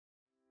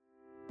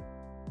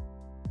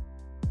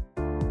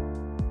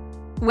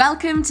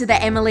Welcome to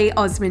the Emily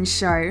Osmond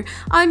Show.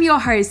 I'm your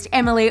host,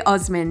 Emily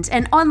Osmond,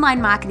 an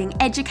online marketing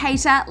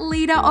educator,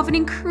 leader of an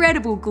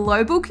incredible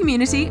global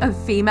community of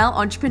female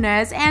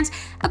entrepreneurs, and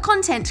a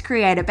content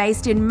creator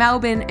based in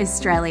Melbourne,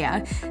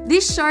 Australia.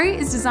 This show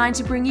is designed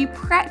to bring you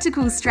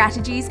practical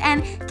strategies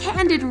and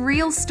candid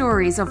real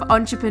stories of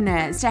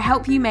entrepreneurs to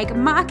help you make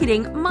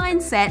marketing,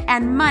 mindset,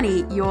 and money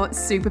your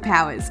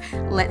superpowers.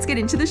 Let's get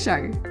into the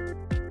show.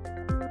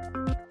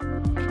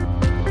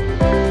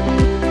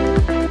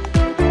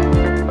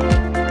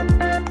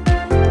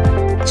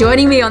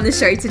 Joining me on the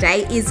show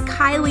today is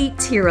Kylie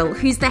Tyrrell,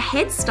 who's the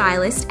head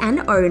stylist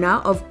and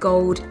owner of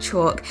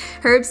Goldchalk.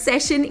 Her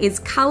obsession is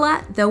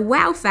colour, the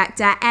wow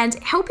factor, and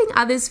helping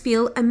others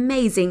feel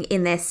amazing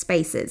in their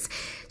spaces.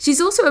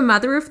 She's also a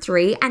mother of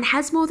 3 and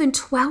has more than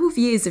 12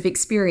 years of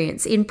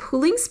experience in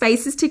pulling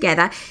spaces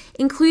together,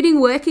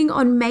 including working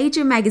on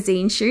major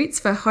magazine shoots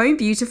for Home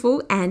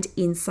Beautiful and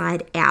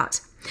Inside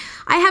Out.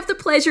 I have the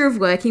pleasure of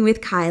working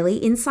with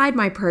Kylie inside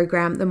my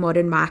program, The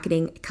Modern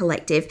Marketing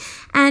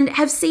Collective, and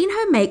have seen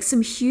her make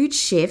some huge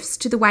shifts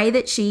to the way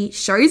that she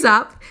shows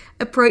up,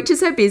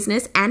 approaches her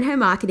business and her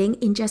marketing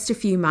in just a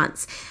few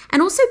months,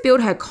 and also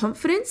build her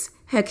confidence,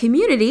 her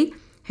community,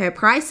 her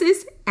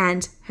prices,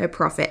 and her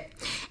profit.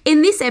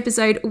 In this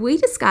episode, we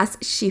discuss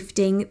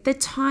shifting the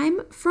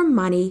time from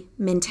money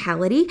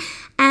mentality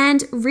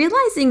and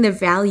realizing the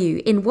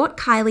value in what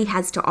Kylie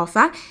has to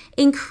offer,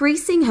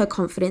 increasing her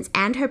confidence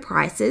and her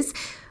prices,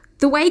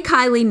 the way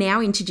Kylie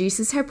now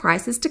introduces her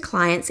prices to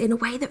clients in a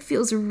way that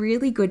feels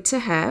really good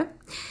to her,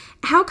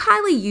 how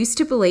Kylie used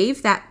to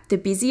believe that the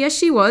busier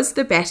she was,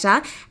 the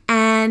better,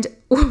 and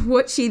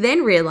what she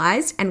then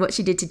realized and what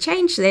she did to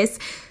change this,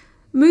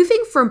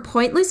 moving from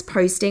pointless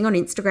posting on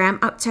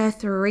Instagram up to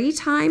 3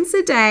 times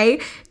a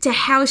day to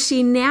how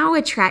she now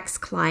attracts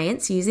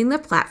clients using the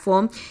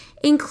platform,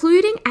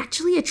 including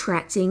actually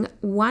attracting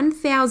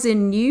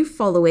 1,000 new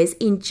followers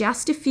in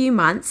just a few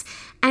months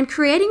and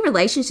creating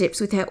relationships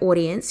with her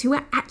audience who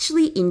are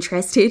actually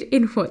interested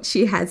in what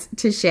she has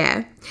to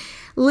share.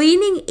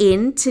 Leaning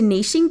in to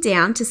niching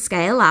down to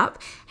scale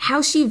up, how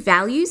she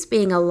values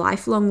being a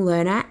lifelong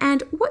learner,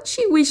 and what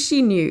she wished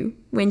she knew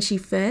when she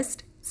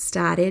first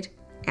started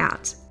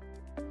out.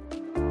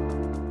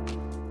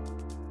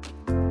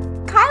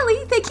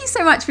 Kylie, thank you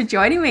so much for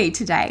joining me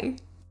today.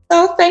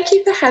 Oh, thank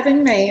you for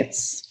having me.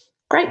 It's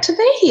great to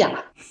be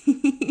here.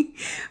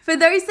 For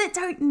those that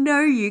don't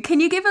know you, can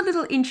you give a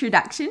little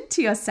introduction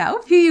to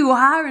yourself, who you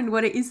are and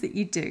what it is that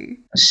you do?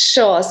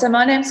 Sure. So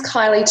my name's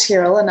Kylie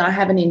Tyrrell and I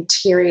have an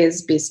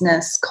interiors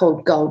business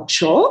called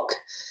Goldchalk,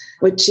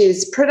 which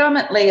is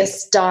predominantly a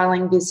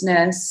styling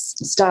business,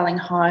 styling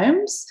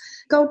homes.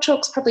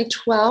 Goldchalk's probably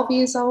 12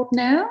 years old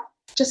now,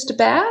 just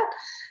about.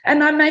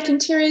 And I make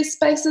interior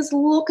spaces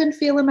look and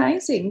feel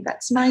amazing.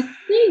 That's my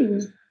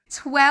thing.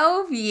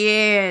 12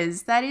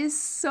 years. That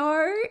is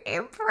so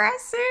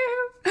impressive.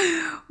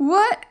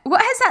 What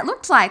has that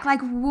looked like?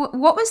 Like,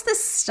 what was the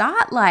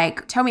start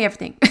like? Tell me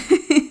everything.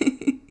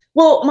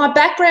 Well, my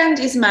background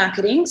is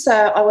marketing. So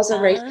I was a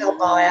retail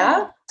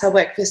buyer. I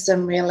worked for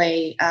some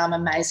really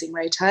amazing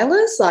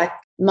retailers like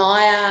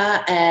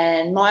Maya,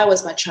 and Maya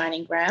was my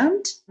training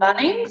ground,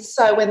 Bunnings.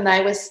 So when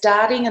they were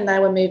starting and they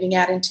were moving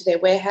out into their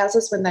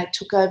warehouses when they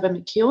took over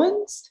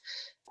McEwen's,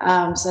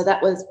 so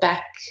that was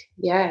back,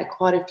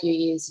 quite a few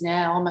years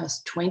now,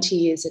 almost 20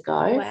 years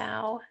ago.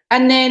 Wow.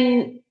 And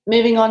then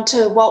moving on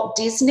to Walt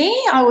Disney,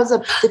 I was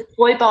the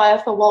toy buyer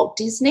for Walt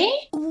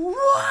Disney.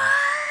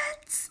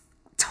 What?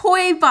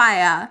 Toy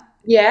buyer?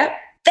 Yeah.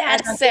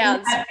 That sounds... I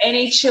didn't have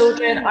any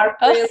children. I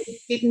really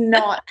did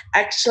not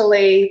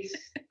actually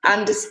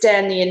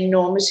understand the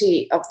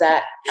enormity of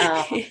that,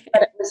 but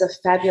it was a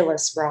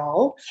fabulous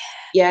role.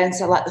 Yeah, and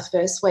so like the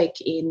first week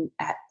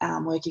at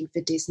working for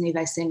Disney,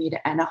 they send you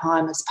to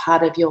Anaheim as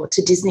part of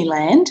to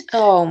Disneyland.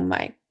 Oh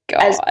my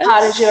God. As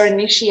part of your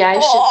initiation.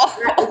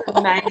 That was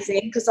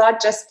amazing because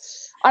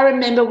I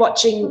remember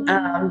watching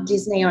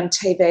Disney on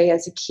TV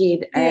as a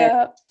kid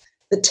and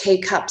the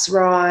teacups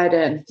ride,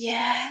 and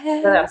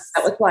that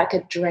was like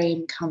a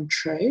dream come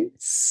true.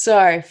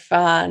 So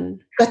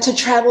fun. Got to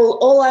travel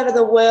all over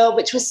the world,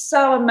 which was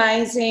so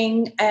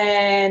amazing.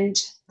 And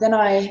then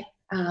I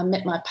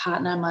met my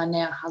partner, my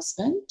now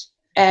husband,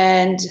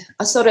 and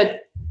I sort of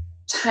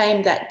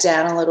tamed that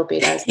down a little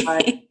bit as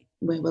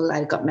we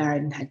later got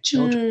married and had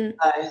children.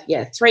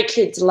 So 3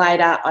 kids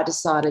later, I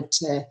decided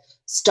to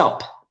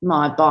stop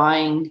my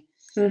buying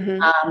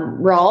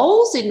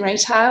roles in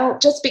retail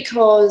just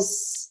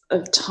because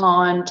of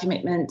time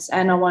commitments,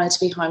 and I wanted to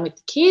be home with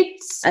the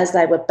kids as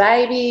they were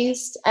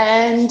babies,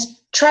 and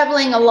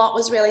travelling a lot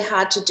was really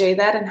hard to do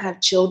that and have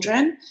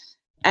children.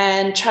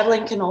 And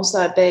travelling can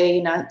also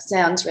be, it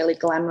sounds really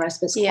glamorous,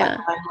 but it's quite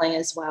lonely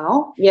as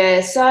well.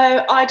 Yeah,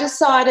 so I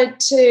decided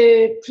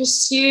to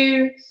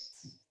pursue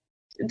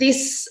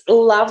this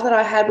love that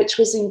I had, which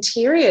was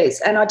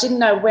interiors, and I didn't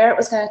know where it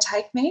was going to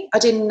take me. I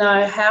didn't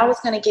know how I was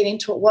going to get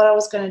into it, what I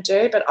was going to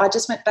do, but I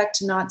just went back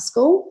to night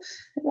school.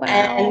 Wow.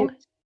 And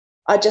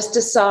I just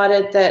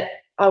decided that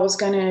I was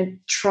going to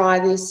try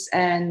this,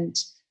 and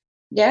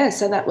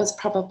so that was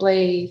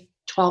probably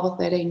 12 or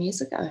 13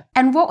 years ago.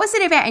 And what was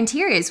it about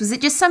interiors? Was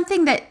it just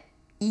something that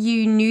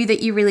you knew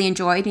that you really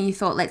enjoyed and you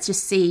thought, let's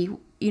just see,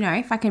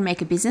 if I can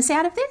make a business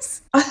out of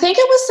this? I think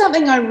it was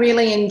something I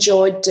really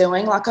enjoyed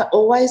doing. Like, I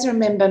always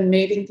remember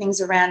moving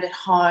things around at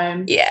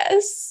home.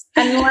 Yes.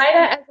 And later,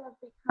 as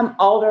I've become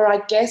older, I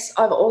guess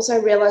I've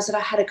also realised that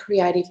I had a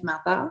creative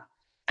mother.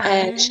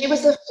 And she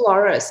was a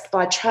florist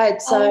by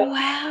trade. So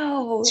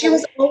wow. she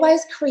was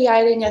always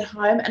creating at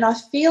home. And I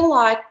feel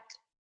like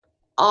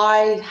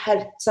I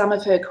had some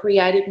of her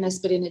creativeness,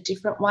 but in a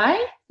different way.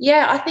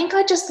 Yeah, I think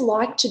I just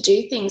like to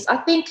do things. I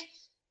think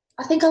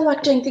I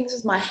like doing things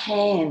with my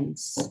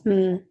hands.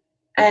 Mm.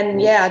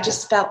 And, yeah, I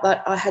just felt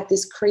that I had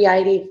this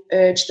creative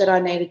urge that I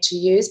needed to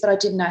use, but I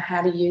didn't know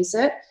how to use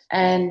it.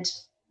 And,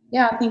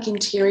 yeah, I think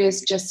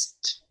interiors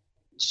just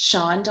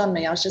shined on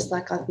me. I was just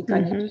like, I think I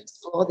need to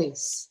explore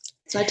this.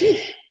 So I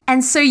did.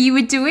 And so you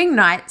were doing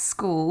night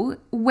school.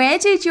 Where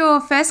did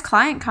your first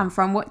client come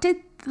from? What did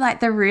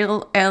the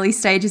real early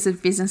stages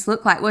of business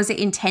look like? Was it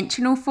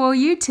intentional for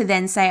you to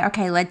then say,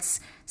 okay, let's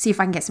see if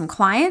I can get some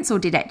clients, or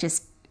did it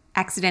just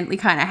accidentally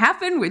kind of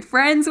happen with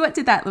friends? What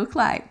did that look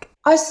like?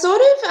 I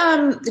sort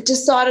of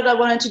decided I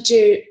wanted to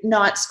do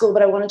night school,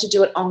 but I wanted to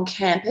do it on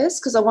campus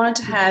because I wanted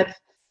to have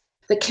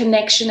the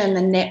connection and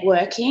the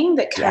networking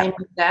that came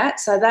with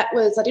that. So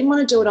I didn't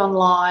want to do it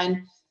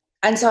online.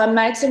 And so I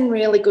made some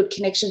really good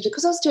connections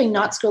because I was doing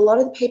night school. A lot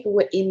of the people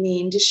were in the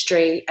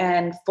industry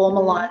and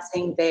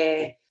formalising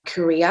their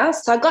career.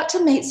 So I got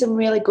to meet some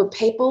really good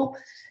people.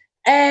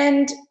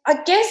 And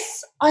I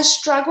guess I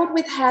struggled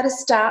with how to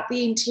start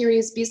the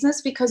interiors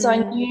business because I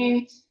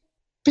knew,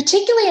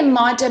 particularly in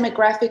my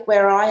demographic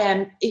where I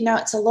am,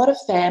 it's a lot of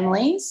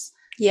families.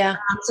 Yeah.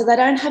 So they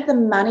don't have the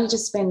money to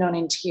spend on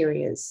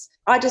interiors.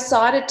 I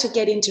decided to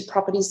get into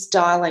property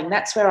styling.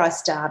 That's where I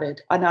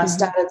started. And I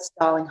started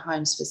styling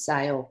homes for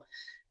sale.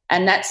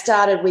 And that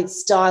started with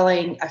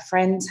styling a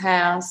friend's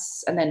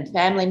house and then a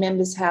family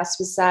member's house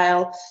for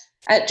sale.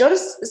 And it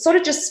sort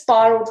of just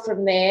spiraled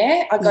from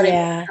there. I got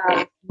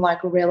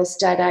into real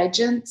estate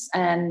agents.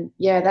 And,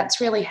 that's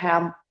really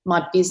how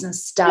my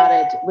business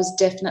started, was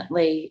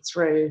definitely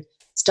through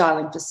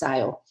styling for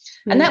sale.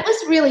 And that was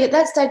really, at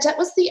that stage, that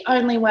was the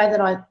only way that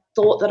I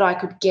thought that I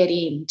could get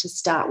in to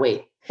start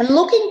with. And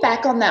looking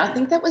back on that, I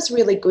think that was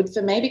really good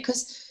for me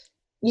because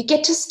you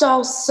get to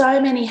style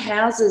so many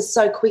houses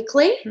so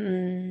quickly.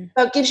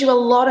 So it gives you a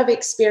lot of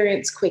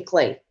experience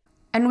quickly.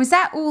 And was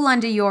that all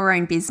under your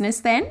own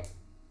business then?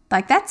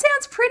 That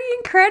sounds pretty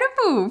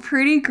incredible,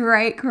 pretty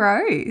great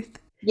growth.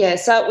 Yeah,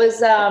 so it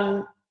was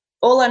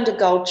all under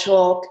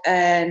Goldchalk,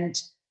 and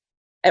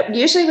it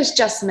usually was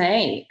just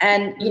me.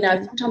 And,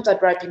 sometimes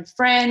I'd rope in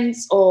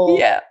friends or,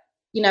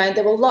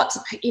 there were lots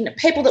of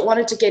people that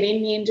wanted to get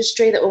in the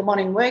industry that were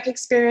wanting work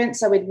experience,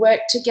 so we'd work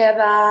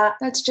together.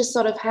 That's just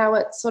sort of how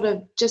it sort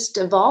of just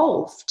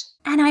evolved.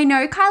 And I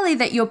know, Kylie,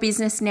 that your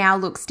business now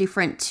looks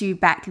different to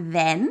back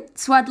then.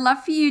 So I'd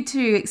love for you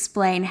to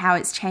explain how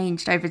it's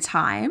changed over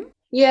time.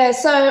 Yeah,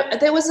 so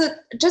there was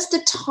just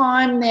a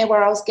time there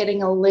where I was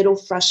getting a little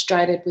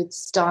frustrated with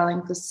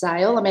styling for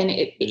sale. I mean,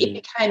 it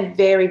became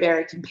very,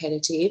 very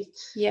competitive.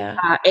 Yeah.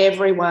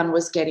 Everyone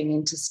was getting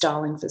into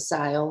styling for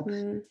sale.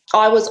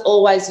 I was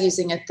always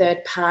using a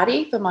third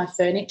party for my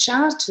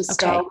furniture to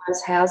style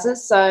those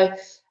houses. So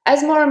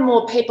as more and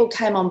more people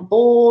came on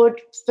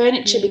board,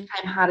 furniture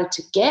became harder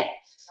to get,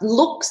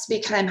 looks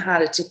became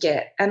harder to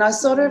get. And I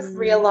sort of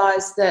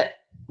realised that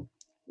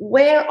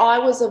where I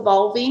was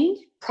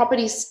evolving,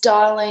 property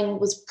styling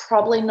was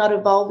probably not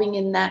evolving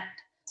in that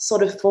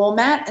sort of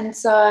format. And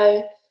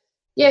so,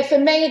 for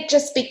me, it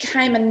just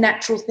became a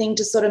natural thing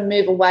to sort of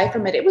move away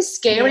from it. It was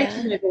scary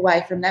to move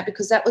away from that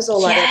because that was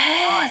all I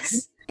had.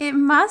 It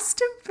must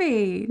have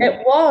been.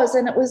 It was,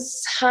 and it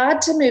was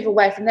hard to move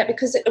away from that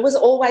because it was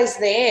always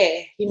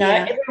there.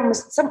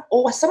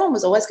 Someone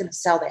was always going to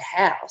sell their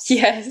house.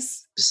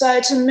 Yes. So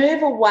to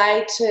move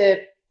away to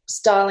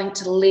styling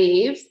to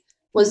live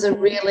was a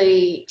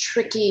really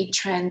tricky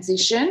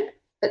transition.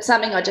 But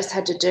something I just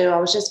had to do. I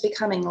was just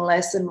becoming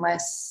less and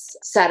less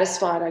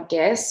satisfied, I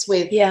guess,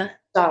 with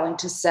styling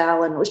to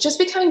sell, and it was just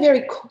becoming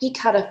very cookie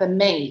cutter for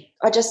me.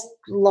 I just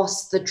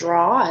lost the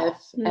drive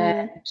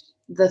and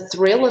the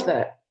thrill of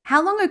it.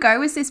 How long ago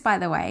was this, by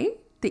the way,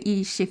 that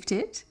you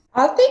shifted?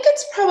 I think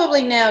it's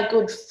probably now a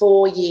good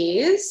 4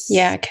 years.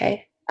 Yeah,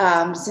 okay.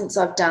 Since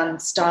I've done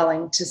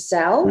styling to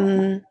sell.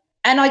 And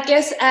I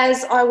guess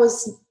as I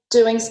was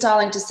doing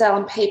styling to sell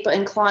and people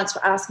and clients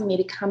were asking me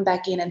to come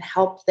back in and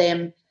help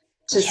them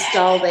to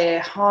style their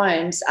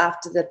homes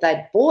after that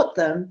they'd bought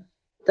them,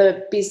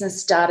 the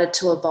business started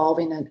to evolve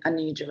in a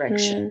new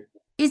direction.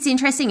 It's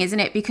interesting, isn't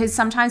it? Because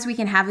sometimes we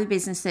can have a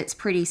business that's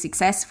pretty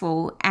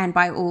successful and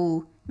by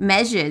all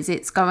measures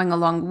it's going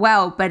along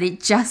well, but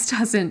it just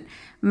doesn't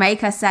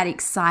make us that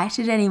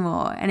excited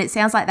anymore. And it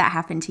sounds like that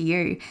happened to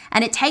you.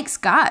 And it takes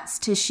guts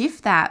to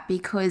shift that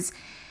because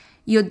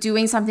you're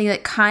doing something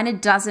that kind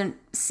of doesn't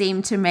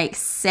seem to make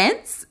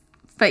sense,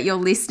 but you're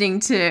listening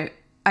to,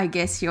 I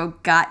guess, your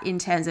gut in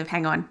terms of,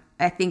 hang on,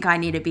 I think I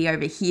need to be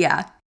over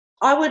here.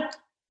 I would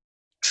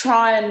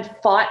try and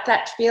fight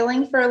that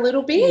feeling for a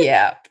little bit.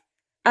 Yeah.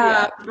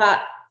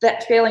 But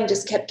that feeling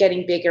just kept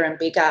getting bigger and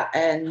bigger,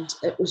 and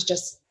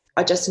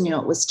I just knew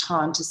it was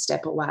time to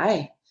step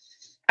away.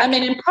 I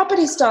mean, and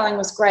property styling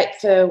was great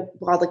for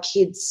while the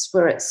kids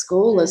were at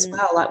school as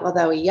well, like while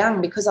they were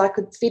young, because I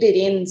could fit it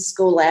in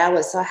school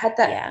hours. So I had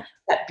that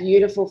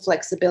beautiful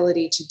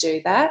flexibility to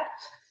do that.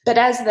 But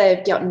as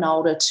they've gotten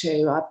older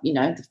too,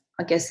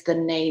 I guess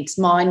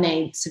my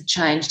needs have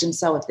changed and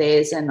so have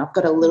theirs, and I've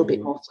got a little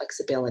bit more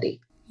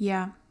flexibility.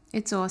 Yeah,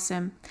 it's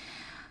awesome.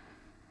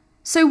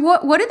 So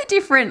what are the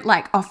different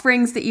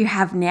offerings that you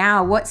have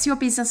now? What's your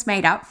business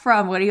made up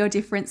from? What are your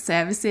different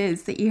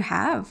services that you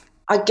have?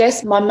 I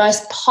guess my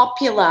most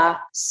popular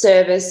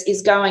service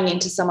is going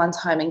into someone's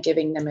home and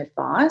giving them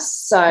advice.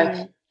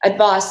 So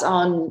advice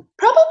on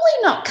probably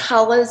not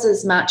colours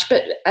as much,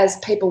 but as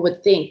people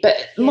would think, but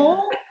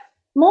more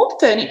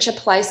furniture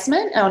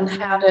placement on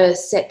how to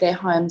set their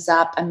homes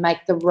up and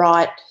make the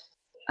right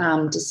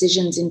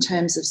decisions in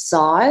terms of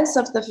size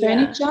of the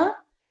furniture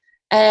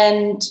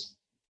and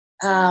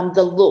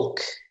the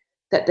look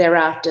that they're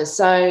after.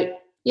 So,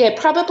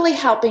 probably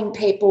helping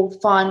people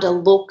find a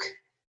look.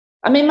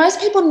 I mean, most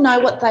people know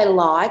what they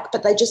like,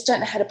 but they just don't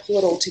know how to pull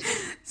it all together.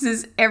 This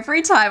is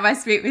every time I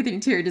speak with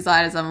interior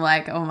designers, I'm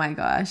like, oh my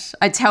gosh.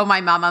 I tell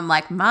my mum, I'm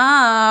like,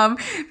 Mum,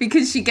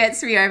 because she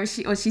gets me over,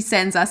 she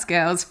sends us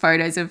girls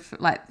photos of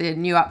the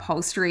new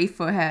upholstery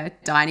for her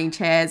dining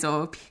chairs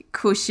or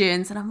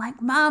cushions. And I'm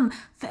like, Mum,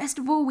 first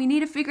of all, we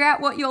need to figure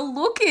out what your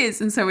look is.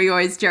 And so we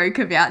always joke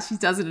about she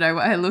doesn't know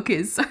what her look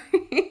is. So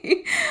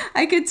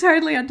I can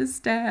totally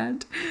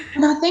understand.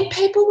 And I think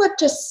people were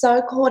just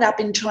so caught up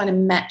in trying to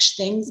match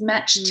things,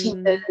 match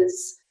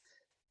timbers,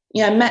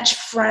 match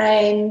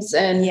frames.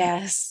 And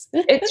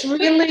it's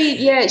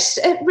really,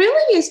 it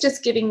really is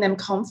just giving them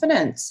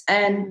confidence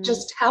and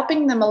just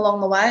helping them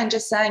along the way and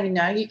just saying,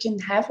 you can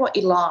have what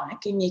you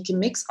like and you can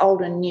mix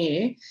old and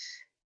new,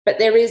 but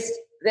there is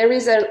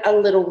a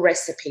little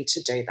recipe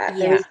to do that.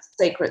 There is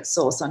a secret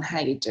sauce on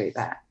how you do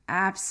that.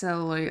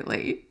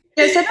 Absolutely.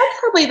 Yeah, so that's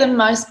probably the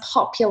most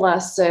popular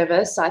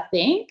service, I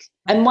think,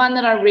 and one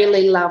that I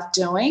really love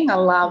doing. I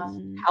love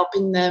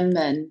helping them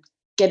and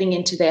getting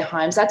into their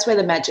homes. That's where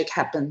the magic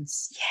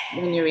happens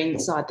when you're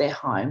inside their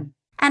home.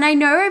 And I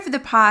know over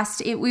the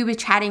past, we were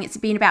chatting, it's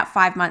been about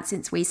 5 months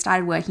since we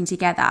started working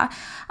together.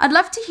 I'd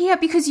love to hear,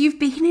 because you've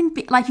been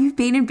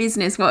in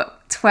business,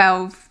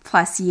 12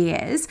 plus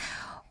years.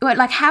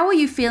 How were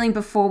you feeling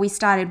before we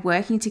started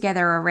working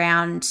together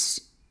around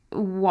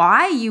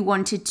why you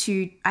wanted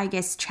to, I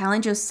guess,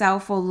 challenge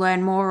yourself or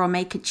learn more or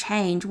make a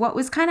change? What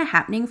was kind of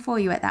happening for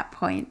you at that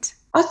point?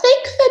 I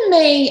think for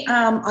me,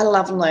 I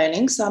love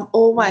learning, so I'm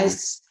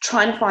always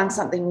trying to find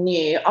something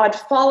new. I'd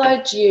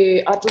followed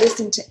you. I'd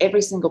listened to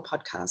every single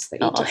podcast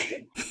that you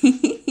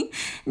did.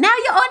 Now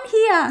you're on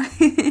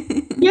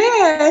here.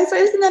 Yeah, so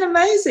isn't that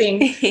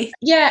amazing?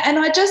 Yeah, and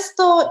I just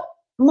thought,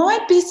 my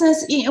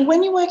business,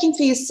 when you're working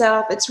for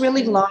yourself, it's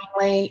really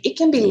lonely. It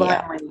can be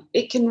lonely.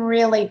 It can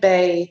really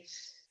be,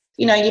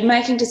 you're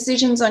making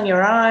decisions on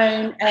your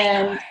own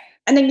and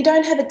then you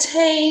don't have a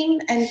team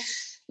and,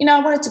 I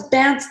wanted to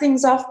bounce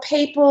things off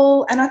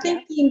people. And I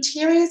think the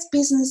interiors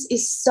business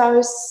is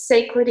so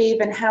secretive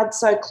and held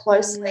so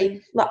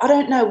closely. I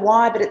don't know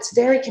why, but it's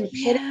very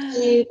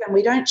competitive and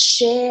we don't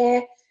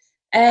share.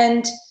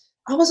 And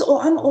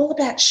I'm all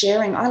about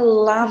sharing. I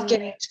love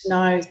getting to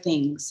know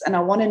things and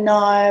I want to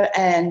know.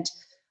 And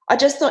I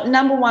just thought,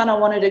 number one, I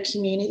wanted a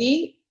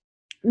community.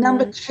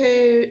 Number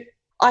two,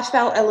 I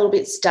felt a little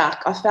bit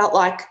stuck. I felt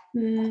like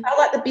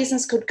the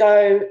business could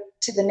go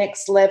to the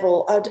next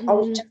level. I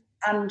was just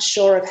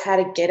unsure of how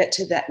to get it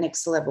to that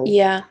next level.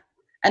 Yeah.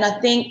 And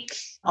I think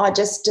I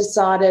just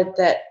decided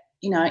that,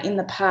 in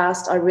the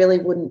past I really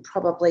wouldn't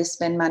probably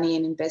spend money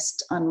and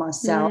invest on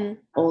myself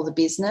or the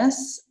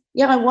business.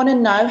 Yeah, I want to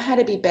know how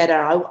to be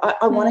better.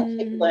 I want to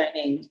keep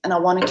learning and I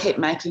want to keep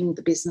making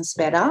the business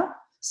better.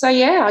 So,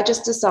 I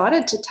just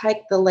decided to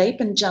take the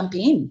leap and jump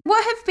in.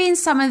 What have been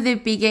some of the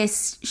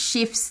biggest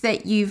shifts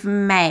that you've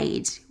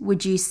made,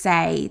 would you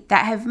say,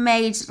 that have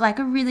made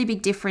a really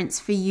big difference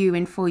for you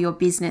and for your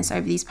business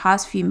over these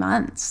past few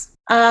months?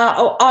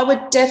 I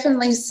would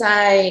definitely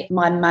say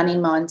my money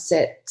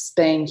mindset's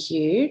been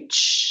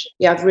huge.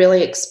 Yeah, I've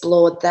really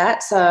explored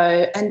that.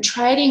 So, and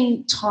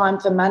trading time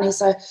for money.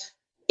 So,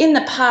 in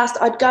the past,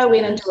 I'd go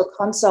in and do a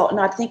consult and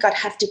I'd think I'd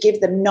have to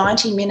give them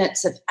 90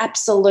 minutes of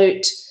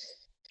absolute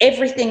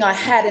everything I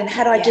had, and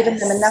had I given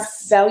them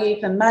enough value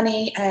for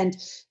money, and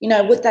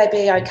would they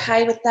be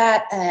okay with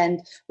that, and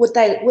would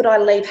I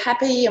leave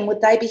happy, and would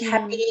they be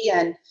happy?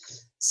 And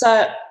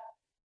so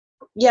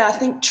I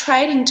think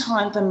trading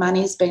time for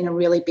money has been a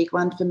really big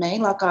one for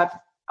me.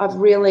 I've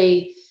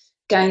really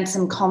gained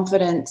some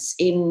confidence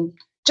in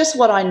just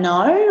what I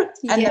know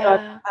and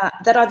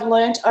that I've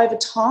learned over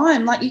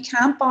time. You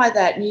can't buy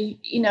that, and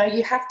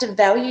you have to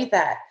value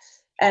that,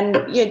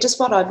 and just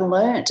what I've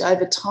learned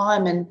over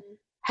time and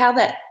how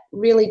that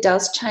really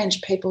does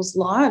change people's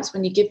lives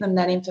when you give them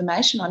that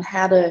information on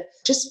how to,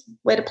 just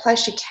where to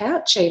place your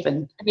couch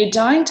even, and your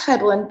dining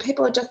table, and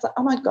people are just like,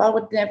 oh my God, I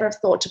would never have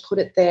thought to put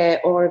it there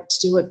or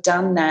to have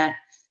done that.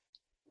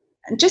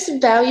 And just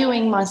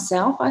valuing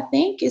myself, I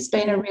think, has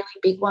been a really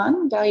big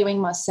one, valuing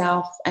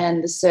myself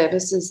and the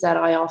services that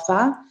I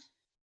offer,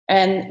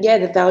 and,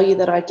 the value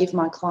that I give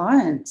my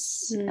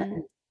clients,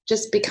 and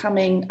just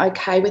becoming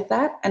okay with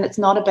that. And it's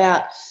not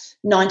about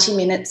 90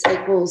 minutes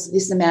equals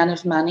this amount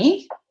of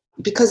money,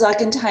 because I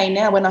can tell you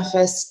now, when I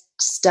first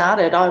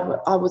started,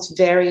 I was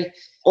very,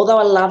 although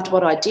I loved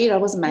what I did, I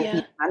wasn't making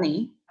any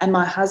money. And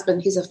my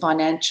husband, he's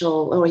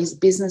a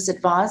business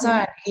advisor.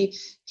 And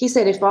he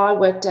said, if I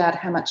worked out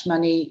how much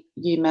money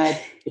you made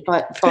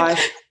by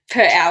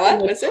per hour,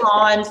 was it?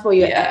 Time for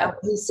your hour,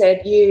 he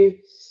said,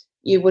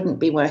 you wouldn't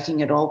be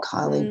working at all,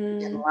 Kylie. You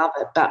didn't love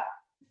it. But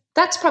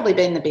that's probably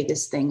been the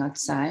biggest thing, I'd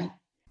say.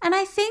 And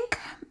I think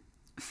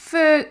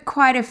for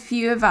quite a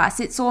few of us,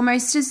 it's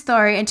almost as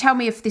though, and tell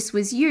me if this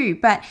was you,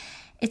 but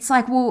it's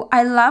like, well,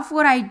 I love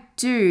what I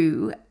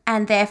do,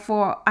 and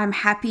therefore I'm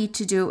happy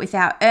to do it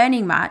without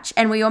earning much.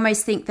 And we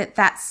almost think that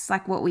that's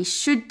like what we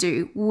should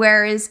do,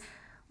 whereas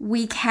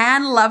we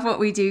can love what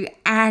we do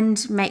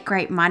and make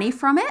great money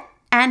from it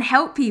and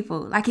help people.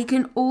 Like, it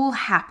can all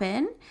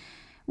happen.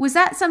 Was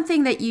that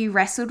something that you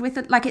wrestled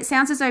with? Like, it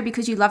sounds as though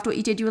because you loved what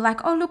you did, you were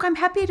like, oh, look, I'm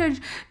happy to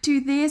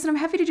do this and I'm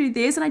happy to do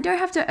this and I don't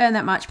have to earn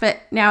that much. But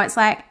now it's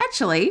like,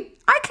 actually,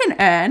 I can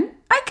earn,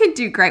 I can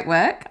do great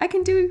work, I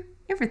can do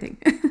everything.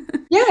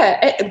 Yeah,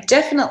 it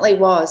definitely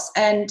was.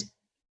 And,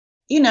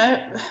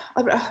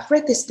 I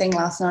read this thing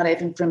last night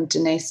even from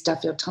Denise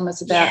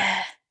Duffield-Thomas about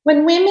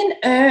when women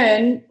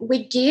earn,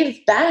 we give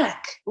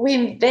back. We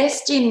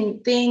invest in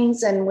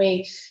things, and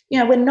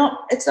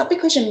it's not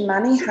because you're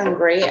money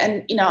hungry.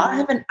 And, I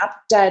haven't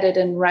updated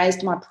and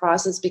raised my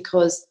prices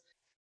because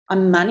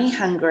I'm money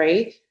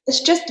hungry. It's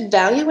just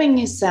valuing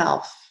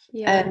yourself.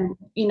 Yeah. And,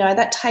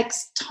 that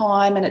takes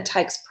time, and it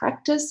takes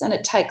practice, and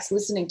it takes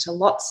listening to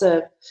lots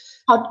of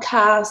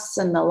podcasts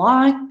and the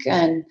like.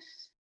 And,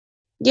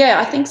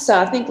 I think so.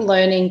 I think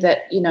learning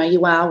that,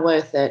 you are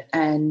worth it,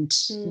 and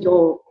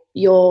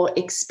your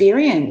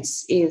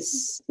experience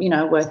is,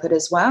 worth it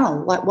as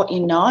well. Like what you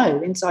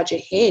know inside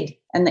your head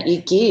and that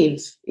you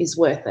give is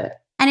worth it.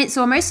 And it's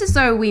almost as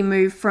though we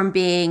move from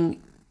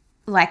being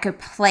like a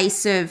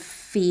place of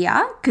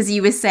fear, because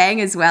you were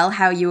saying as well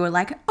how you were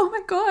like, oh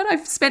my God,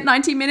 I've spent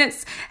 90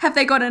 minutes. Have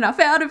they got enough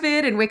out of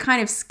it? And we're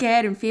kind of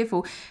scared and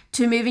fearful,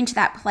 to moving to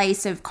that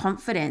place of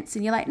confidence.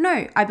 And you're like,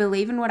 no, I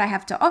believe in what I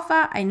have to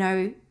offer. I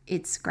know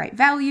it's great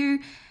value.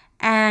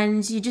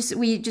 And it's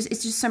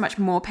just so much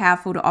more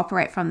powerful to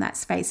operate from that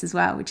space as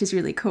well, which is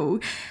really cool.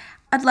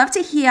 I'd love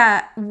to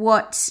hear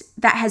what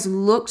that has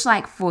looked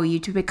like for you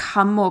to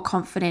become more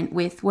confident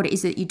with what it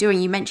is that you're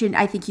doing. You mentioned,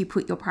 I think you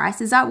put your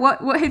prices up.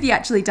 What have you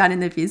actually done in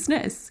the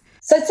business?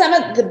 So some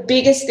of the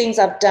biggest things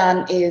I've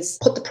done is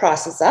put the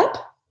prices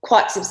up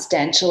quite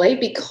substantially,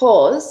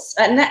 because,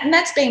 and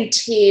that's been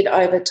tiered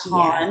over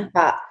time,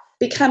 but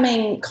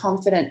becoming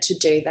confident to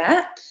do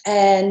that.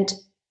 And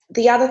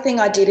the other thing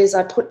I did is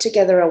I put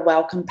together a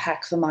welcome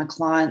pack for my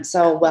clients,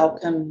 so a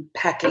welcome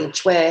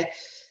package where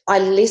I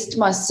list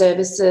my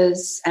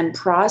services and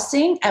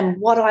pricing and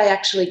what I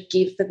actually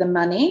give for the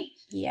money.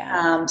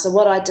 Yeah. So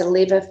what I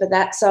deliver for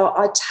that. So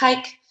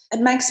it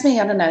makes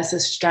me, I don't know, this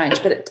is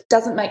strange, but it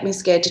doesn't make me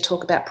scared to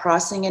talk about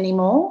pricing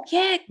anymore.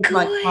 Yeah, with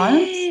my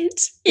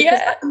clients.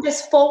 Yeah. I can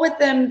just forward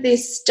them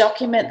this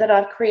document that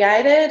I've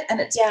created, and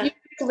it's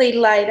beautifully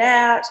laid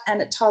out, and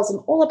it tells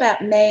them all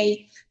about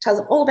me, tells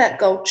them all about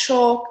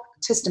Goldchalk,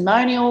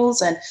 testimonials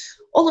and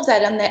all of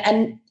that in there,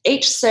 and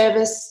each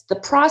service, the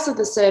price of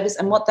the service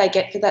and what they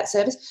get for that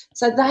service.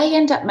 So they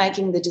end up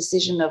making the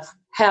decision of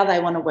how they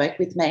want to work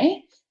with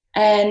me,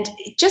 and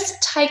it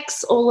just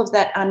takes all of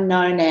that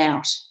unknown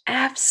out.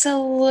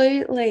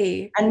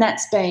 Absolutely. And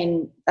that's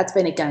been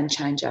a game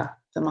changer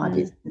for my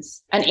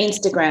business. And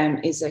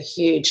Instagram is a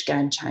huge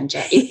game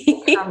changer.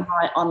 It's become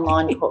my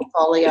online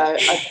portfolio.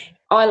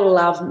 I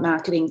love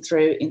marketing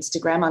through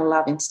Instagram. I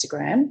love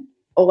Instagram,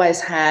 always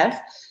have.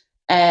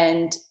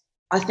 And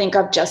I think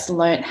I've just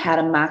learnt how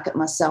to market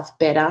myself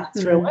better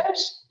through it.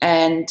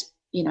 And,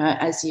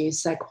 as you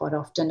say quite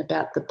often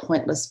about the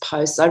pointless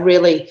posts, I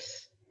really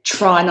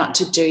try not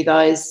to do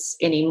those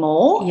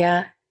anymore.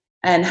 Yeah.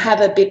 And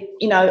have a bit,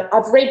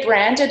 I've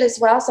rebranded as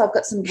well. So I've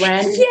got some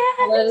branding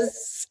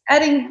colours,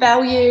 adding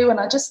value. And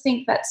I just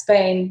think that's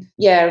been,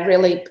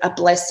 really a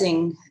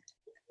blessing,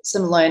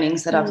 some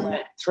learnings that I've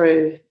learnt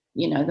through,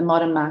 the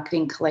Modern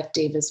Marketing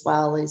Collective as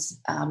well, is,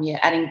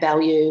 adding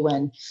value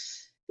and,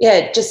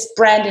 just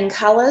branding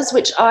colours,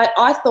 which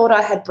I thought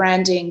I had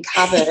branding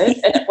covered,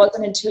 and it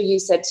wasn't until you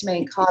said to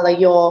me, Kylie,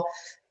 your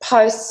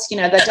posts, they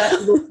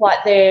don't look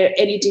like they're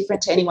any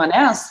different to anyone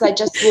else. They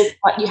just look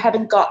like you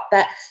haven't got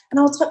that. And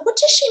I was like, what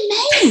does she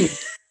mean?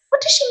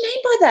 What does she mean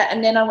by that?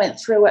 And then I went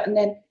through it, and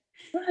then,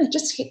 right. It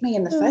just hit me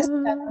in the face.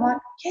 I'm like,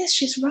 yes,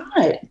 she's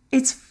right.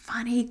 It's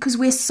funny because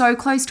we're so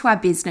close to our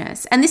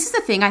business. And this is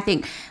the thing, I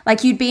think,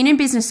 like you'd been in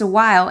business a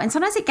while and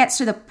sometimes it gets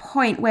to the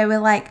point where we're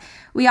like,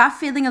 we are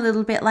feeling a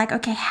little bit like,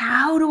 okay,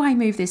 how do I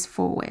move this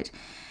forward?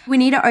 We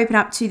need to open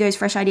up to those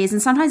fresh ideas.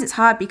 And sometimes it's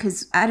hard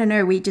because, I don't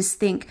know, we just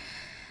think,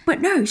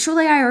 but no,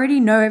 surely I already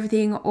know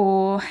everything,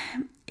 or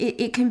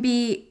it can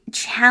be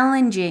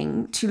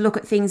challenging to look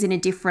at things in a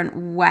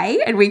different way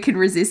and we can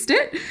resist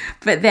it.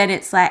 But then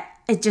it's like,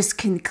 it just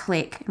can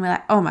click and we're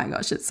like, oh my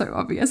gosh, it's so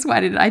obvious. Why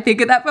didn't I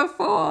think of that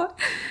before?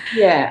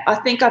 Yeah, I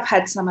think I've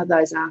had some of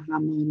those aha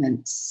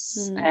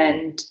moments.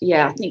 And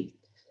yeah, I think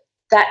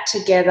that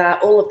together,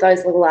 all of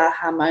those little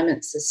aha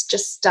moments is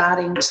just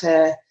starting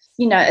to,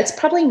 it's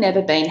probably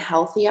never been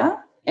healthier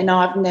and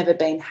I've never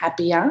been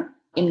happier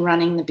in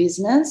running the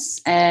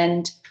business.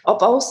 And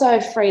I've also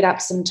freed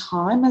up some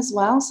time as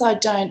well. So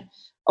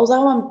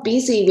although I'm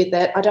busy with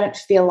it, I don't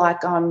feel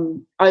like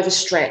I'm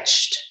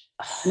overstretched.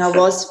 And I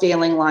was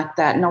feeling like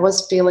that. And I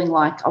was feeling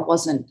like I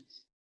wasn't,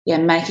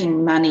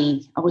 making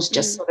money. I was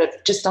just sort of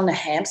just on the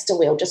hamster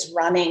wheel, just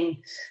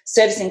running,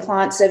 servicing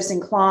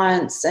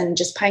clients and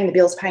just paying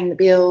the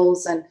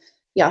bills. And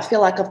I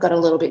feel like I've got a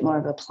little bit more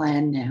of a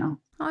plan now.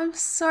 I'm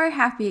so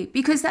happy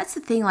because that's the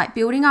thing, like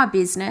building our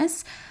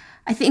business,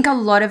 I think a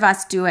lot of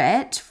us do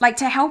it like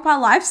to help our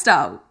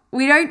lifestyle.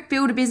 We don't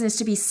build a business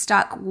to be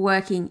stuck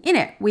working in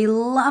it. We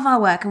love our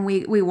work and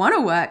we want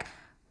to work,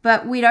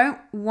 but we don't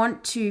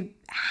want to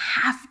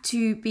have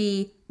to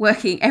be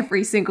working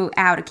every single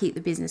hour to keep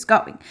the business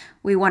going.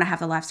 We want to have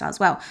the lifestyle as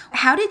well.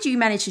 How did you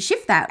manage to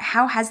shift that?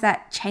 How has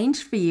that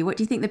changed for you? What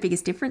do you think the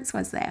biggest difference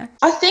was there?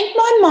 I think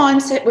my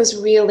mindset was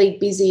really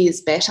busy is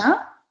better.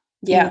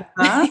 Yeah.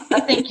 I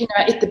think,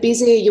 if the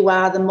busier you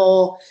are, the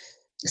more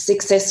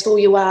successful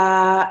you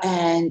are,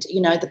 and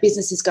the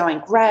business is going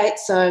great,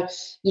 so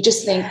you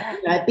just think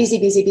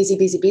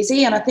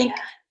busy, and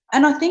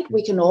I think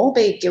we can all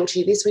be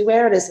guilty of this. We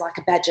wear it as like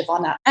a badge of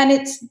honor, and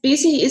it's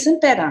busy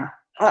isn't better.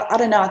 I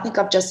don't know, I think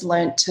I've just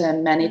learned to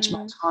manage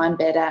my time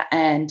better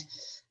and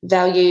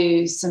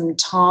value some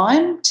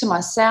time to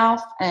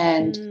myself,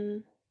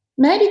 and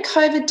maybe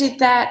COVID did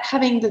that,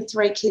 having the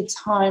 3 kids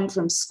home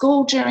from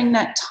school during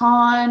that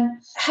time.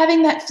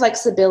 Having that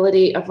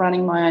flexibility of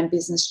running my own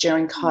business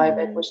during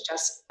COVID was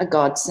just a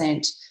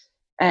godsend,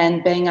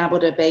 and being able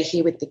to be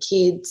here with the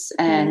kids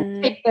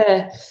and keep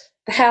the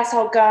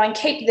household going,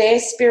 keep their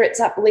spirits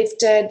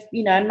uplifted,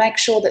 make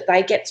sure that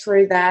they get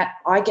through that,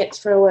 I get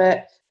through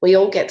it, we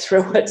all get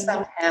through it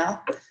somehow.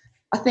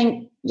 I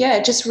think,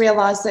 just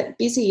realise that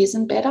busy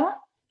isn't better.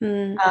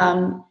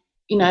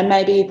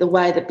 Maybe the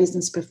way that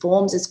business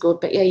performs is good,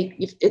 but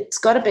it's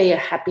got to be a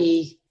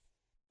happy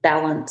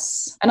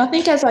balance. And I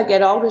think as I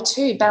get older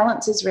too,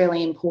 balance is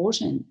really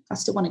important. I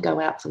still want to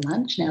go out for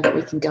lunch now that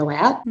we can go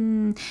out.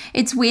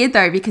 It's weird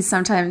though, because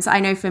sometimes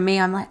I know for me,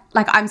 I'm like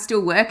I'm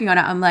still working on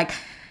it. I'm like,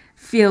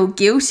 feel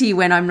guilty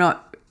when I'm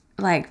not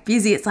like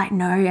busy. It's like,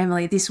 no,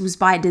 Emily, this was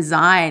by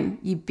design.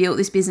 You built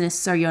this business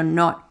so you're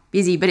not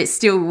busy, but it's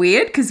still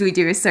weird because we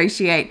do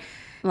associate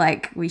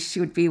like we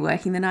should be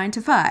working the 9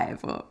 to 5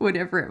 or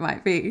whatever it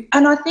might be.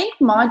 And I think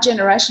my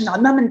generation, my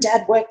mum and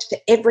dad worked for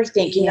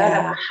everything, they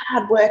were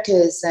hard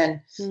workers, and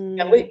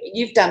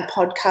you've done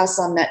podcasts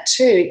on that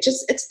too.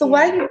 It's the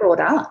way you're brought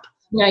up.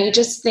 You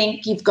just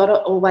think you've got to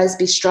always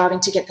be striving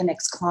to get the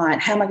next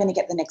client. How am I going to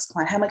get the next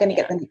client? How am I going to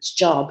get the next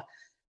job?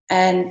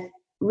 And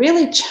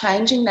really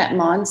changing that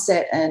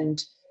mindset,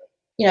 and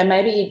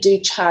maybe you do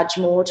charge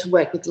more to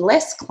work with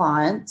less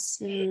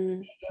clients,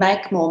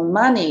 make more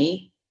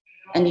money,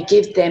 and you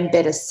give them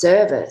better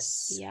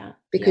service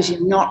because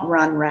you're not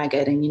run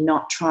ragged and you're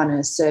not trying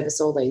to service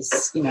all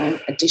these,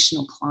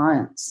 additional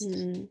clients.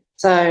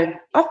 So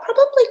I've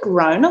probably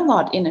grown a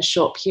lot in a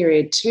short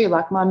period too.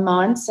 Like my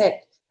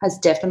mindset has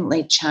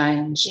definitely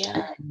changed,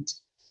 and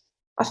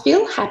I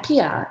feel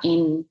happier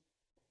in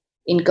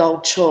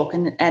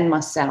Goldchalk and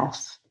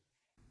myself.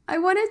 I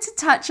wanted to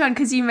touch on,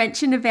 because you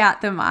mentioned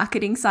about the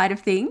marketing side of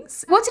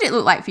things. What did it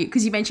look like for you?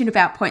 Because you mentioned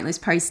about pointless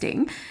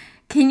posting.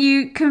 Can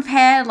you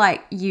compare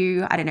like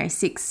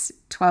 6,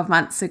 12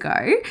 months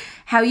ago,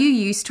 how you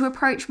used to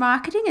approach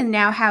marketing and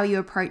now how you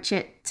approach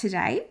it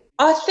today?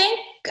 I think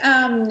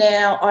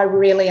now I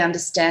really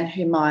understand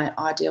who my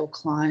ideal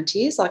client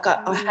is. Like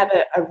I have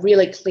a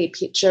really clear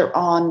picture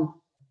on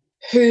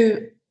who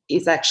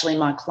is actually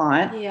my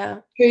client,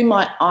 who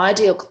my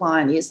ideal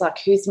client is, like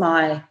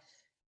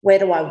where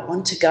do I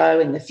want to go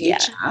in the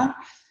future.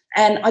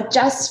 And I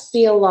just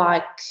feel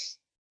like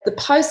the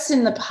posts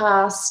in the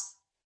past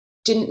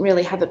didn't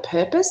really have a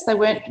purpose. They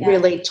weren't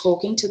really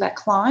talking to that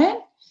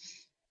client.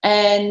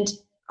 And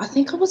I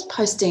think I was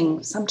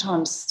posting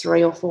sometimes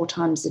 3 or 4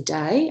 times a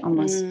day on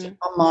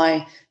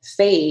my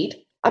feed.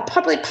 I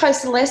probably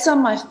post less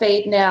on my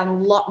feed now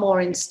and a lot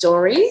more in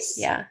stories.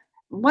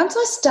 Once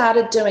I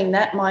started doing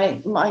that,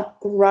 my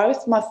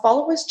growth, my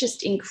followers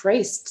just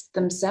increased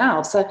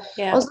themselves. So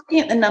I was looking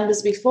at the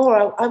numbers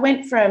before. I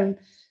went from,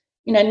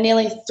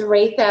 nearly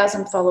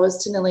 3,000 followers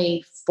to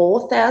nearly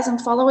 4,000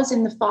 followers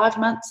in the 5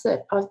 months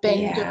that I've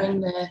been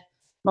doing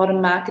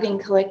Modern Marketing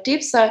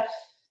Collective. So,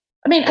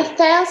 I mean,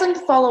 1,000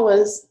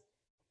 followers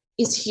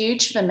is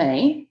huge for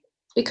me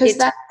because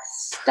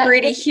that's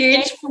pretty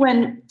huge.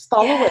 When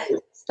followers,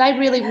 they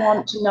really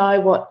want to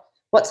know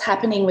what's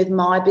happening with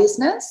my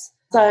business.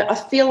 So I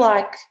feel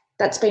like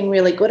that's been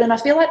really good. And I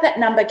feel like that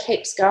number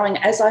keeps going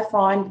as I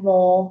find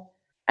more,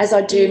 as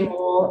I do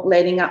more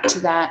leading up to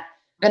that.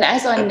 And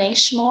as I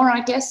niche more, I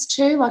guess,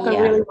 too, like I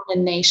really want to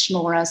niche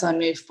more as I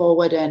move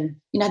forward. And,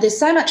 you know, there's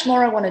so much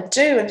more I want to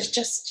do. And it's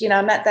just, you know,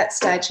 I'm at that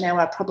stage now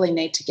where I probably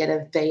need to get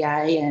a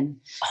VA and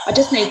I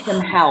just need some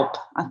help,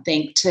 I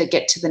think, to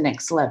get to the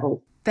next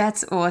level.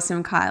 That's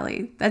awesome,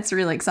 Kylie. That's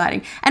really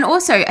exciting. And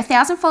also,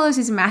 1,000 followers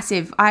is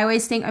massive. I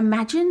always think,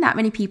 imagine that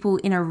many people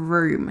in a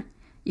room.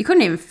 You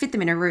couldn't even fit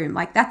them in a room.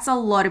 Like, that's a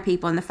lot of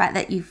people. And the fact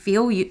that you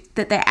feel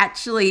that they're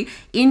actually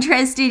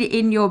interested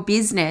in your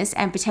business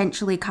and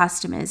potentially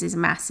customers is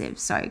massive.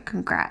 So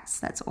congrats.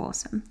 That's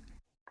awesome.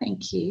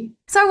 Thank you.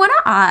 So I want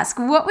to ask,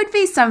 what would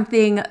be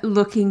something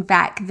looking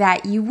back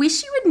that you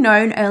wish you had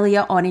known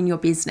earlier on in your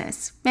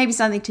business? Maybe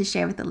something to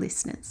share with the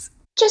listeners.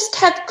 Just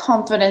have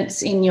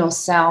confidence in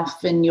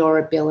yourself and your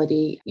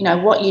ability. You know,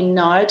 what you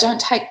know, don't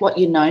take what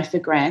you know for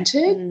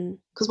granted,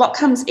 because what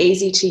comes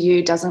easy to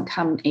you doesn't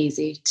come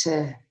easy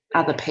to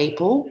other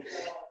people.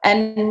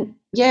 And,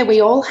 yeah, we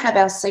all have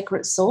our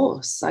secret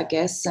sauce, I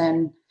guess,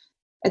 and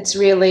it's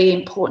really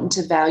important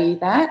to value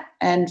that.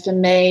 And for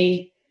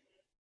me,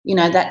 you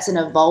know, that's an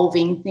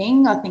evolving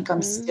thing. I think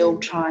I'm still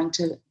trying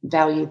to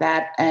value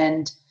that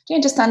and, you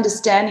know, just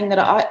understanding that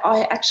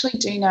I actually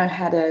do know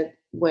how to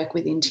work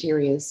with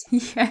interiors.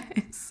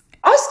 Yes.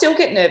 I still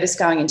get nervous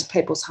going into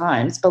people's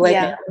homes.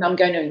 Believe me, when I'm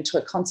going into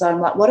a consult,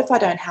 I'm like, what if I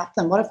don't help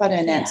them? What if I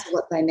don't answer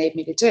what they need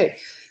me to do?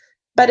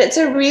 But it's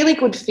a really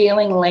good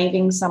feeling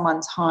leaving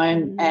someone's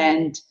home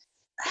and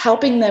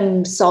helping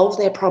them solve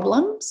their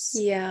problems.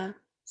 Yeah.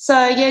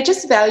 So, yeah,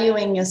 just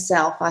valuing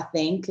yourself, I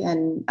think,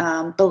 and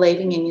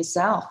believing in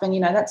yourself. And,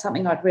 you know, that's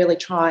something I'd really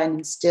try and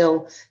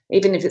instill,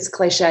 even if it's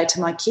cliche, to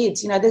my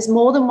kids. You know, there's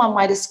more than one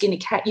way to skin a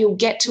cat. You'll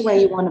get to where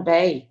you want to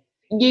be.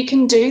 You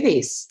can do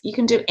this. You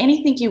can do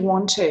anything you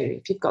want to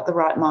if you've got the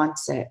right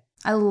mindset.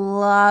 I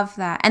love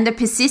that. And the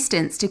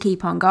persistence to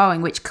keep on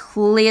going, which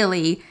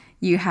clearly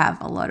you have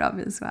a lot of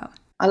as well.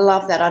 I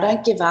love that. I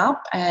don't give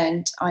up,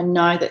 and I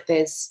know that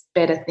there's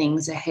better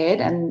things ahead,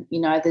 and, you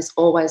know, there's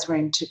always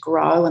room to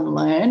grow and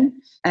learn,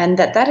 and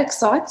that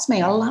excites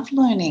me. I love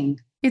learning.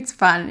 It's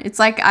fun. It's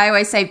like, I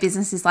always say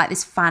business is like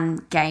this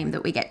fun game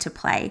that we get to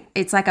play.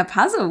 It's like a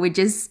puzzle. We're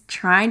just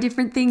trying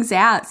different things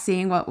out,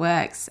 seeing what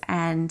works.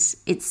 And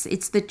it's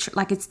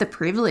the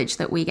privilege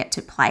that we get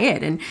to play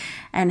it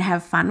and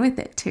have fun with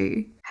it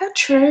too. How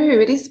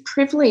true. It is a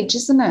privilege,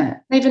 isn't it?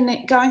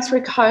 Even going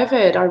through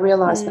COVID, I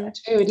realised that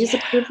too. It is a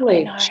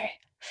privilege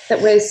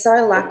that we're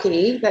so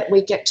lucky that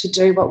we get to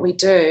do what we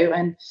do.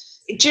 And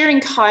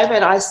during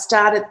COVID, I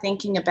started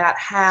thinking about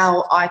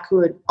how I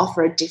could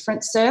offer a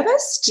different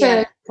service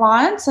to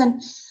clients.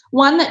 And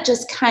one that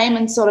just came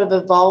and sort of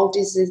evolved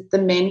is the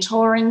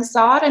mentoring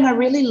side. And I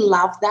really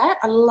love that.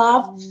 I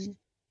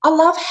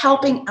love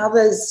helping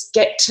others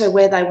get to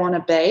where they want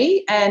to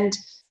be. And,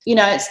 you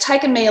know, it's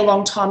taken me a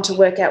long time to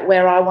work out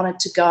where I wanted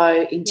to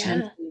go in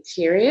terms of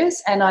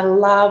interiors. And I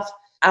love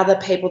other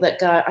people that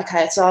go,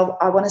 okay, so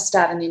I want to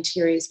start an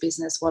interiors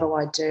business. What do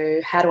I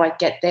do? How do I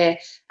get there?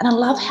 And I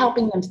love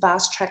helping them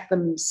fast track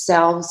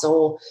themselves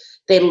or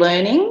their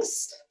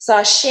learnings. So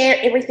I share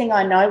everything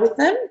I know with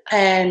them,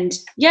 and,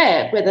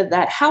 yeah, whether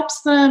that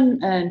helps them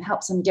and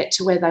helps them get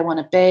to where they want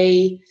to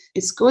be,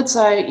 it's good.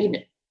 So, you know,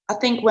 I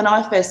think when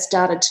I first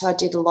started, I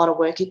did a lot of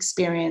work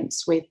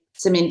experience with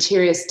some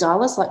interior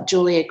stylists like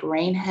Julia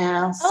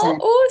Greenhouse and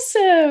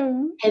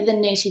awesome. Heather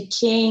Nettie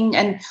King.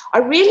 And I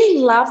really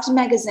loved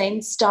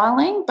magazine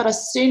styling, but I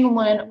soon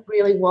learned it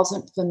really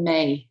wasn't for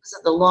me because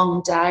of the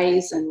long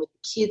days, and with the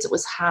kids it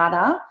was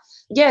harder.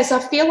 Yes, I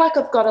feel like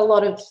I've got a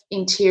lot of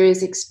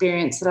interiors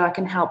experience that I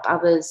can help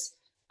others.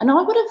 And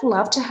I would have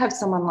loved to have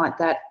someone like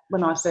that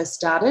when I first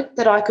started,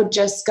 that I could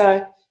just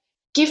go,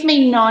 give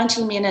me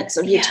 90 minutes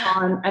of your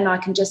time and I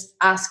can just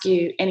ask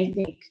you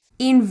anything.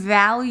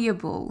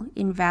 Invaluable.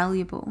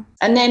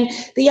 And then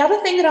the other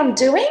thing that I'm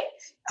doing,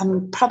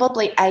 I'm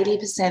probably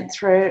 80%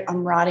 through,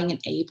 I'm writing an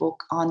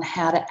ebook on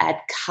how to add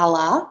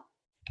colour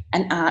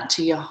and art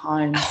to your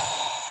home.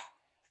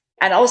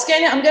 And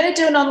I'm going to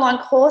do an online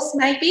course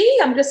maybe.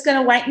 I'm just going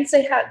to wait and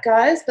see how it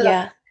goes. But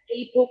I've got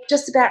an ebook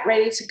just about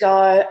ready to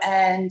go,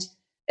 and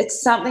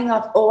it's something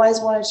I've always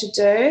wanted to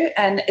do,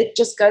 and it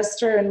just goes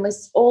through and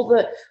lists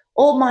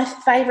all my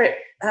favourite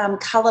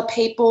colour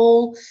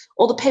people,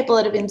 all the people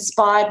that have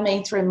inspired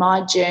me through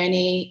my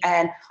journey,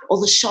 and all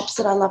the shops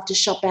that I love to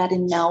shop at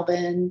in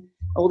Melbourne.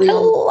 I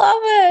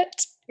love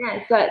it.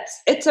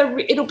 Yeah, so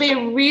it'll be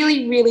a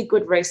really, really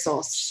good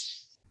resource.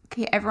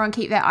 Okay, everyone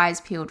keep their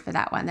eyes peeled for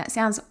that one. That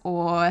sounds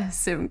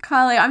awesome.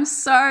 Kylie, I'm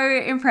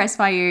so impressed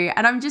by you,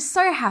 and I'm just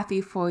so happy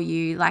for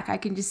you. Like, I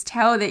can just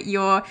tell that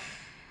you're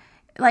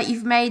like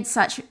you've made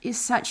such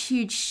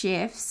huge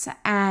shifts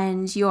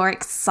and you're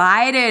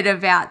excited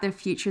about the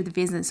future of the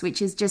business,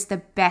 which is just the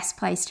best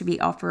place to be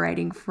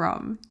operating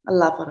from. I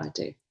love what I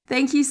do.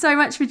 Thank you so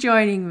much for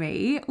joining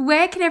me.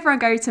 Where can everyone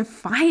go to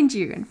find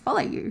you and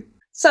follow you?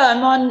 So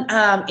I'm on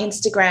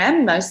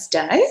Instagram most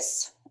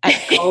days at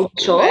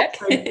Goldchalk,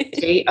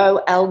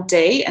 Gold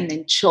and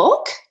then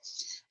chalk.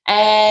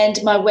 And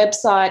my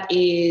website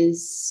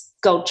is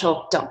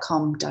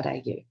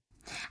goldchalk.com.au.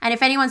 And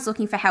if anyone's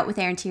looking for help with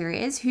their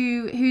interiors,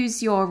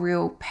 who's your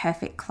real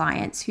perfect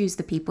clients? Who's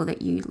the people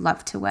that you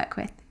love to work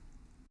with?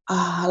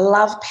 I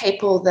love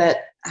people that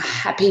are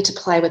happy to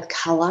play with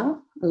colour.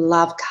 I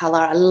love colour.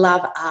 I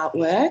love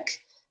artwork.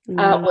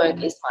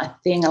 Artwork is my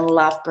thing. I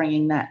love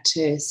bringing that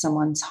to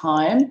someone's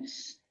home,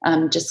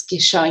 just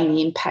showing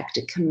the impact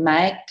it can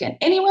make. And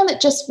anyone that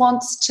just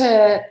wants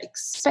to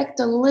expect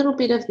a little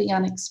bit of the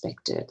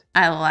unexpected.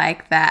 I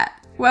like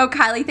that. Well,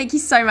 Kylie, thank you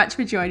so much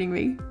for joining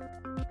me.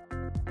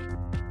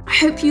 I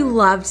hope you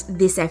loved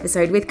this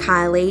episode with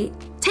Kylie.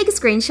 Take a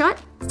screenshot,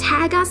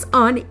 tag us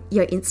on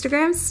your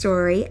Instagram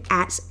story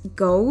at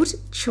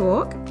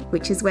Goldchalk,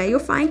 which is where you'll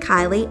find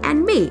Kylie,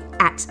 and me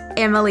at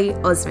Emily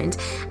Osmond.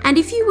 And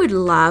if you would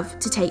love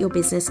to take your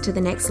business to the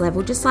next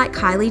level, just like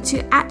Kylie,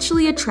 to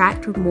actually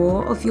attract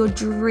more of your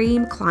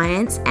dream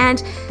clients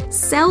and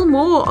sell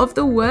more of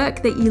the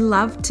work that you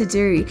love to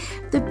do,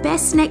 the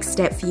best next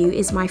step for you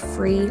is my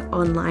free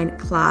online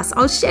class.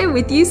 I'll share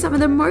with you some of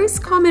the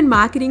most common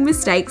marketing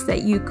mistakes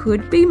that you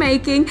could be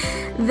making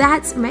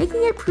that's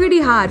making it pretty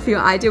hard for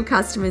your ideal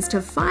customers to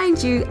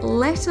find you,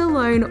 let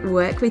alone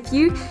work with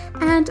you,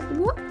 and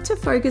what to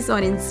focus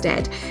on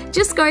instead.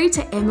 Just go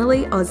to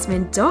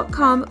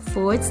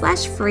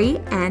emilyosmond.com/free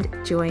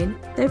and join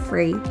the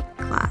free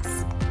class.